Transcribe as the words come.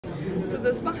So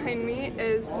this behind me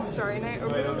is the Starry Night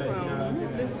over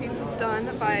Rome. This piece was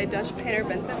done by Dutch painter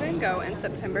Vincent van Gogh in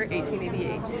September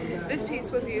 1888. This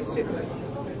piece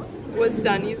was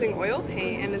done using oil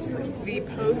paint and is the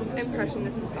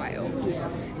post-impressionist style.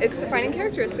 Its defining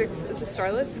characteristics is a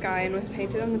starlit sky and was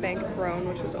painted on the bank of Rhone,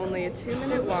 which was only a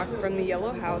 2-minute walk from the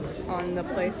Yellow House on the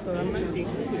Place de la Montie,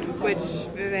 which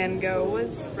Van Gogh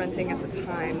was renting at the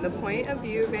time. The point of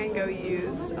view Van Gogh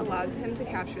used allowed him to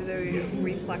capture the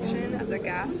reflection of the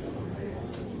gas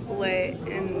lit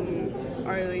in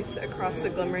Arles across the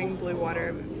glimmering blue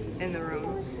water in the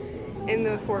Rhone. In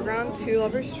the foreground, two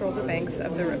lovers stroll the banks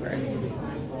of the river.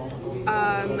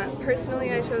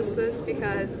 Personally, I chose this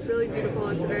because it's really beautiful.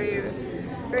 It's a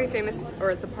very famous, or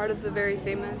it's a part of the very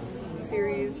famous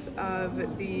series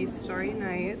of the Starry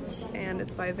Nights, and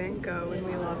it's by Van Gogh, and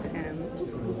we love him.